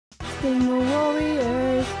Stigma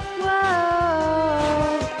warriors,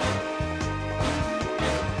 whoa.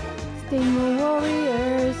 Stigma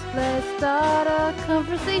warriors, let's start a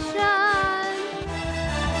conversation.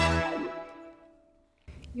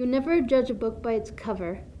 You never judge a book by its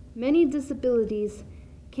cover. Many disabilities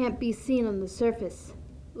can't be seen on the surface.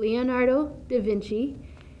 Leonardo da Vinci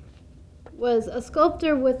was a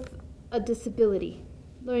sculptor with a disability,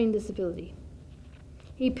 learning disability.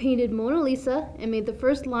 He painted Mona Lisa and made the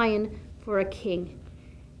first lion for a king.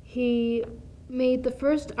 He made the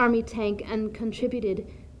first army tank and contributed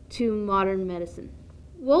to modern medicine.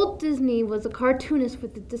 Walt Disney was a cartoonist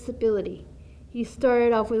with a disability. He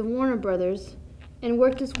started off with Warner Brothers and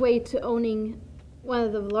worked his way to owning one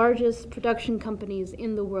of the largest production companies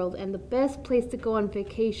in the world and the best place to go on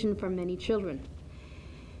vacation for many children.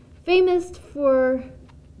 Famous for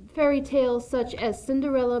fairy tales such as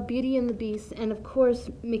Cinderella, Beauty and the Beast, and of course,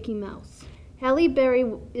 Mickey Mouse. Halle Berry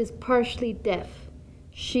is partially deaf.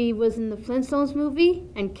 She was in the Flintstones movie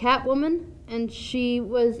and Catwoman, and she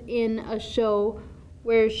was in a show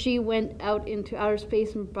where she went out into outer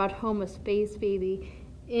space and brought home a space baby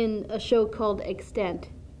in a show called Extent.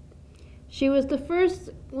 She was the first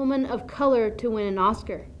woman of color to win an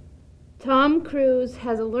Oscar. Tom Cruise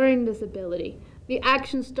has a learning disability. The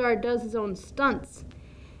action star does his own stunts.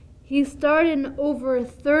 He starred in over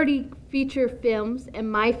 30 feature films, and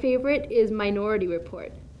my favorite is Minority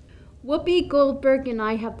Report. Whoopi Goldberg and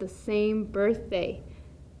I have the same birthday.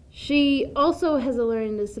 She also has a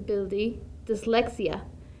learning disability, dyslexia.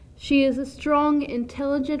 She is a strong,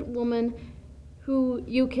 intelligent woman who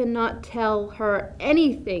you cannot tell her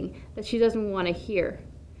anything that she doesn't want to hear.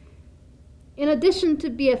 In addition to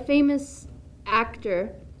be a famous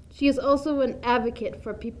actor, she is also an advocate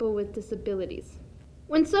for people with disabilities.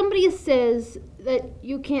 When somebody says that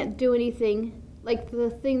you can't do anything, like the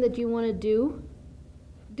thing that you want to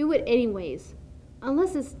do it anyways,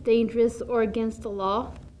 unless it's dangerous or against the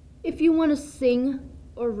law. If you want to sing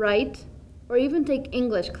or write or even take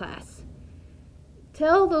English class,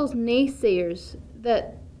 tell those naysayers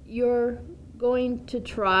that you're going to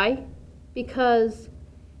try, because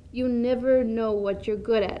you never know what you're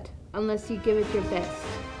good at unless you give it your best.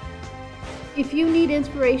 If you need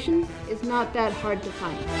inspiration, it's not that hard to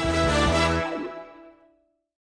find.